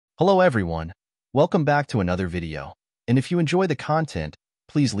Hello everyone, welcome back to another video. And if you enjoy the content,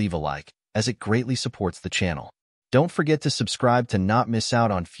 please leave a like, as it greatly supports the channel. Don't forget to subscribe to not miss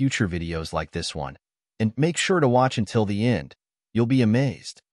out on future videos like this one. And make sure to watch until the end. You'll be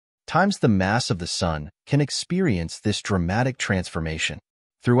amazed. Times the mass of the sun can experience this dramatic transformation.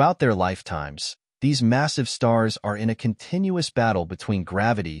 Throughout their lifetimes, these massive stars are in a continuous battle between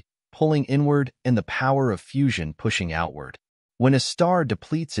gravity pulling inward and the power of fusion pushing outward. When a star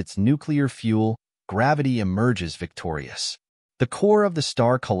depletes its nuclear fuel, gravity emerges victorious. The core of the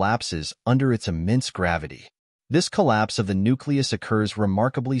star collapses under its immense gravity. This collapse of the nucleus occurs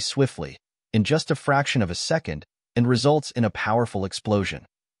remarkably swiftly, in just a fraction of a second, and results in a powerful explosion,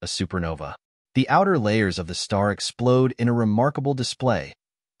 a supernova. The outer layers of the star explode in a remarkable display,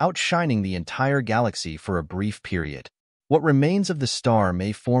 outshining the entire galaxy for a brief period. What remains of the star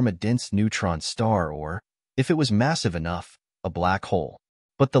may form a dense neutron star or, if it was massive enough, a black hole.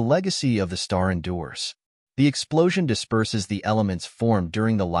 But the legacy of the star endures. The explosion disperses the elements formed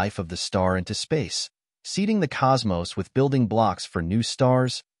during the life of the star into space, seeding the cosmos with building blocks for new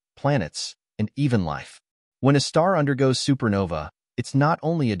stars, planets, and even life. When a star undergoes supernova, it's not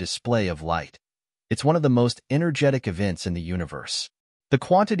only a display of light. It's one of the most energetic events in the universe. The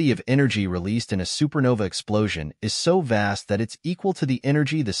quantity of energy released in a supernova explosion is so vast that it's equal to the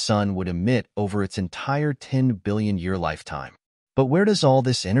energy the sun would emit over its entire 10 billion-year lifetime. But where does all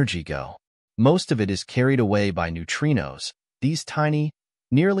this energy go? Most of it is carried away by neutrinos, these tiny,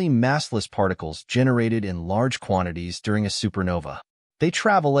 nearly massless particles generated in large quantities during a supernova. They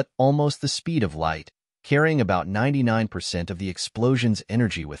travel at almost the speed of light, carrying about 99% of the explosion's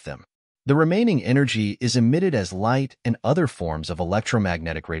energy with them. The remaining energy is emitted as light and other forms of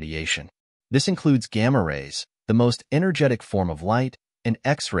electromagnetic radiation. This includes gamma rays, the most energetic form of light, and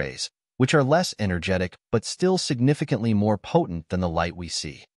X-rays, which are less energetic but still significantly more potent than the light we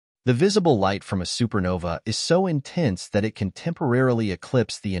see. The visible light from a supernova is so intense that it can temporarily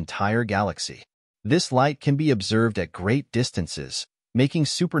eclipse the entire galaxy. This light can be observed at great distances, making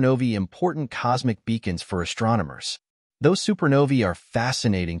supernovae important cosmic beacons for astronomers. Though supernovae are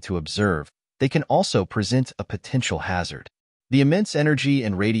fascinating to observe, they can also present a potential hazard. The immense energy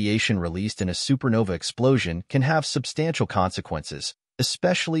and radiation released in a supernova explosion can have substantial consequences,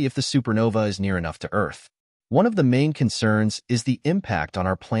 especially if the supernova is near enough to Earth. One of the main concerns is the impact on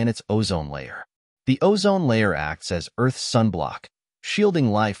our planet's ozone layer. The ozone layer acts as Earth's sunblock,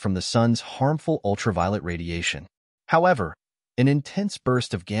 shielding life from the sun's harmful ultraviolet radiation. However, an intense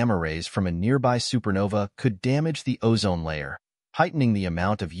burst of gamma rays from a nearby supernova could damage the ozone layer, heightening the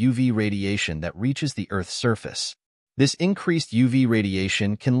amount of UV radiation that reaches the Earth's surface. This increased UV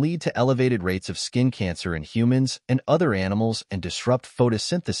radiation can lead to elevated rates of skin cancer in humans and other animals and disrupt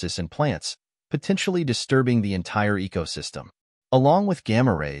photosynthesis in plants, potentially disturbing the entire ecosystem. Along with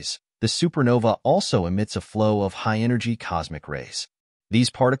gamma rays, the supernova also emits a flow of high-energy cosmic rays. These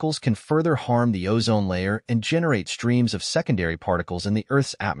particles can further harm the ozone layer and generate streams of secondary particles in the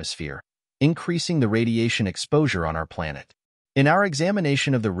Earth's atmosphere, increasing the radiation exposure on our planet. In our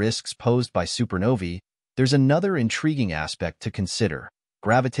examination of the risks posed by supernovae, there's another intriguing aspect to consider: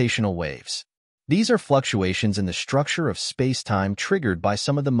 gravitational waves. These are fluctuations in the structure of space-time triggered by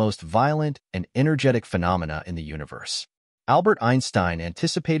some of the most violent and energetic phenomena in the universe. Albert Einstein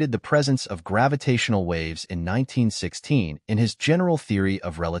anticipated the presence of gravitational waves in 1916 in his general theory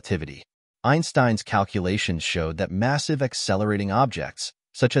of relativity. Einstein's calculations showed that massive accelerating objects,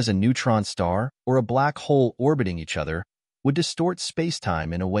 such as a neutron star or a black hole orbiting each other, would distort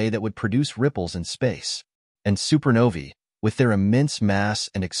spacetime in a way that would produce ripples in space. And supernovae, with their immense mass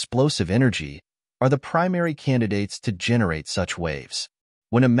and explosive energy, are the primary candidates to generate such waves.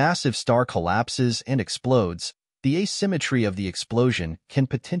 When a massive star collapses and explodes, the asymmetry of the explosion can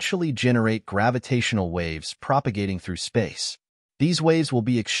potentially generate gravitational waves propagating through space. These waves will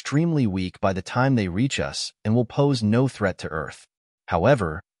be extremely weak by the time they reach us and will pose no threat to Earth.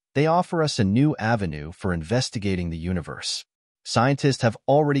 However, they offer us a new avenue for investigating the universe. Scientists have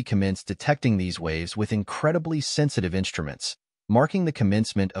already commenced detecting these waves with incredibly sensitive instruments, marking the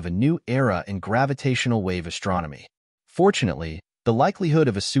commencement of a new era in gravitational wave astronomy. Fortunately, the likelihood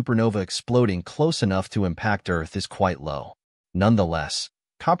of a supernova exploding close enough to impact Earth is quite low. Nonetheless,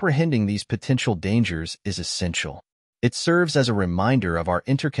 comprehending these potential dangers is essential. It serves as a reminder of our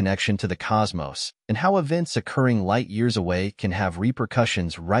interconnection to the cosmos and how events occurring light years away can have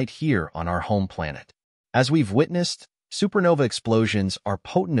repercussions right here on our home planet. As we've witnessed, supernova explosions are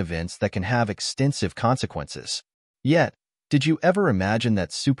potent events that can have extensive consequences. Yet, did you ever imagine that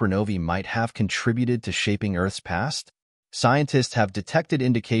supernovae might have contributed to shaping Earth's past? Scientists have detected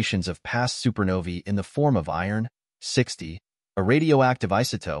indications of past supernovae in the form of iron, 60, a radioactive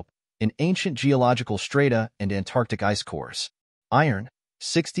isotope in ancient geological strata and Antarctic ice cores. Iron,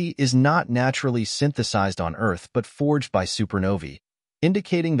 60, is not naturally synthesized on Earth but forged by supernovae,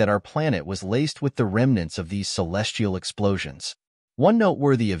 indicating that our planet was laced with the remnants of these celestial explosions. One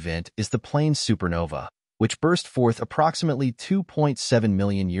noteworthy event is the Plains supernova, which burst forth approximately 2.7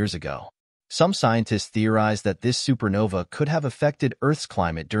 million years ago. Some scientists theorize that this supernova could have affected Earth's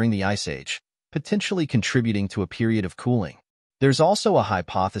climate during the Ice Age, potentially contributing to a period of cooling. There's also a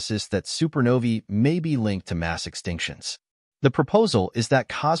hypothesis that supernovae may be linked to mass extinctions. The proposal is that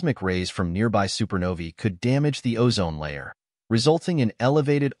cosmic rays from nearby supernovae could damage the ozone layer, resulting in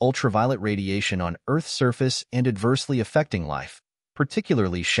elevated ultraviolet radiation on Earth's surface and adversely affecting life,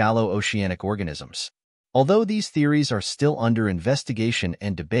 particularly shallow oceanic organisms. Although these theories are still under investigation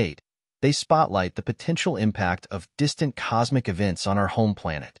and debate, they spotlight the potential impact of distant cosmic events on our home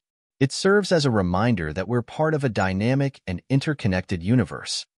planet. It serves as a reminder that we're part of a dynamic and interconnected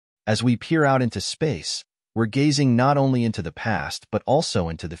universe. As we peer out into space, we're gazing not only into the past but also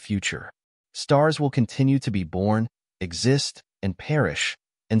into the future. Stars will continue to be born, exist, and perish,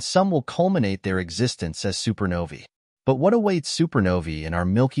 and some will culminate their existence as supernovae. But what awaits supernovae in our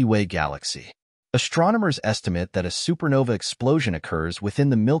Milky Way galaxy? Astronomers estimate that a supernova explosion occurs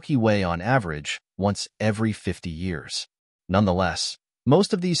within the Milky Way on average once every 50 years. Nonetheless,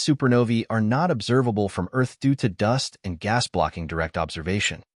 most of these supernovae are not observable from Earth due to dust and gas blocking direct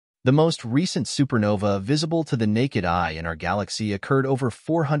observation. The most recent supernova visible to the naked eye in our galaxy occurred over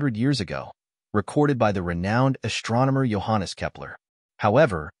 400 years ago, recorded by the renowned astronomer Johannes Kepler.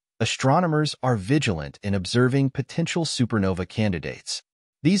 However, astronomers are vigilant in observing potential supernova candidates.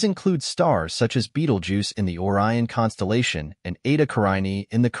 These include stars such as Betelgeuse in the Orion constellation and Eta Carinae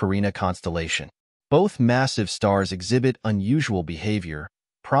in the Carina constellation. Both massive stars exhibit unusual behavior,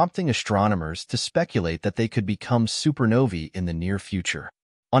 prompting astronomers to speculate that they could become supernovae in the near future.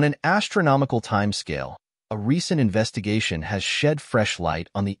 On an astronomical timescale, a recent investigation has shed fresh light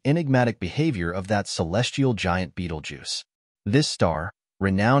on the enigmatic behavior of that celestial giant Betelgeuse. This star,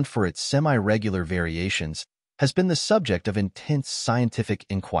 renowned for its semi-regular variations, has been the subject of intense scientific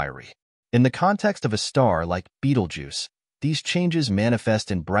inquiry. In the context of a star like Betelgeuse, these changes manifest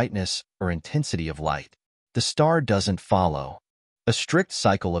in brightness or intensity of light. The star doesn't follow a strict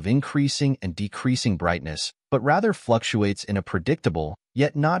cycle of increasing and decreasing brightness, but rather fluctuates in a predictable,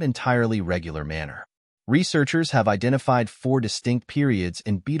 yet not entirely regular manner. Researchers have identified 4 distinct periods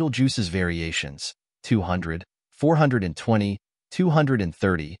in Betelgeuse's variations: 200, 420,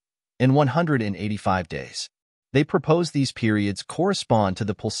 230, and 185 days. They propose these periods correspond to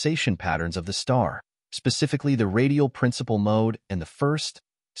the pulsation patterns of the star, specifically the radial principal mode and the first,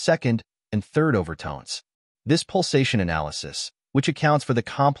 second, and third overtones. This pulsation analysis, which accounts for the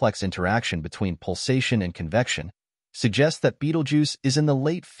complex interaction between pulsation and convection, suggests that Betelgeuse is in the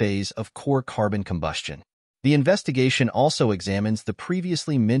late phase of core carbon combustion. The investigation also examines the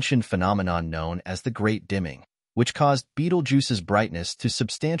previously mentioned phenomenon known as the Great Dimming, which caused Betelgeuse's brightness to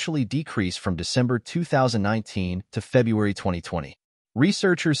substantially decrease from December 2019 to February 2020.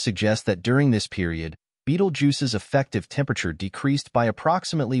 Researchers suggest that during this period, Betelgeuse's effective temperature decreased by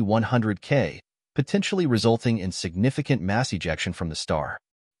approximately 100 K, potentially resulting in significant mass ejection from the star.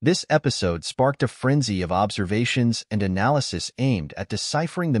 This episode sparked a frenzy of observations and analysis aimed at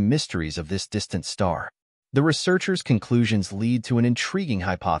deciphering the mysteries of this distant star. The researchers' conclusions lead to an intriguing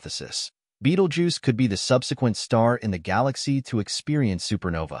hypothesis. Betelgeuse could be the subsequent star in the galaxy to experience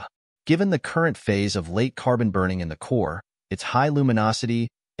supernova. Given the current phase of late carbon burning in the core, its high luminosity,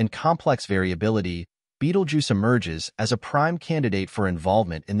 and complex variability, Betelgeuse emerges as a prime candidate for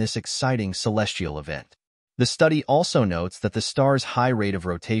involvement in this exciting celestial event. The study also notes that the star's high rate of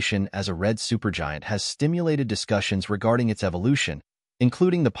rotation as a red supergiant has stimulated discussions regarding its evolution,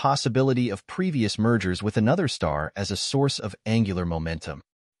 including the possibility of previous mergers with another star as a source of angular momentum.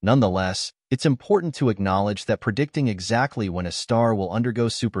 Nonetheless, it's important to acknowledge that predicting exactly when a star will undergo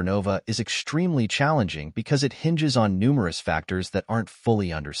supernova is extremely challenging because it hinges on numerous factors that aren't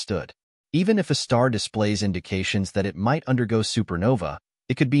fully understood. Even if a star displays indications that it might undergo supernova,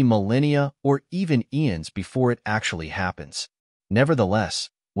 it could be millennia or even eons before it actually happens. Nevertheless,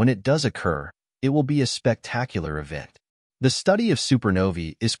 when it does occur, it will be a spectacular event. The study of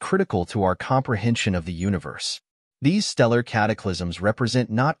supernovae is critical to our comprehension of the universe. These stellar cataclysms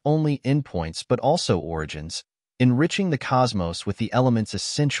represent not only endpoints but also origins, enriching the cosmos with the elements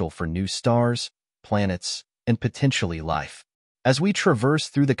essential for new stars, planets, and potentially life. As we traverse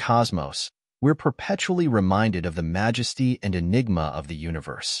through the cosmos, we're perpetually reminded of the majesty and enigma of the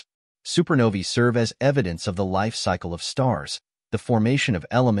universe. Supernovae serve as evidence of the life cycle of stars, the formation of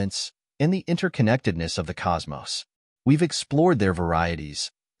elements, and the interconnectedness of the cosmos. We've explored their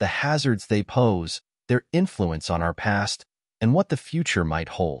varieties, the hazards they pose, their influence on our past, and what the future might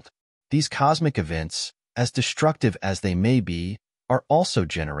hold. These cosmic events, as destructive as they may be, are also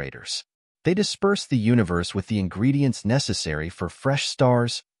generators. They disperse the universe with the ingredients necessary for fresh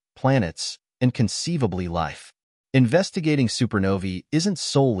stars, planets, and conceivably life. Investigating supernovae isn't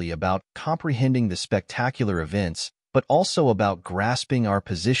solely about comprehending the spectacular events, but also about grasping our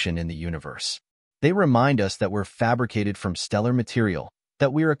position in the universe. They remind us that we're fabricated from stellar material,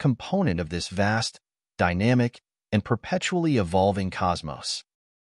 that we're a component of this vast, dynamic, and perpetually evolving cosmos.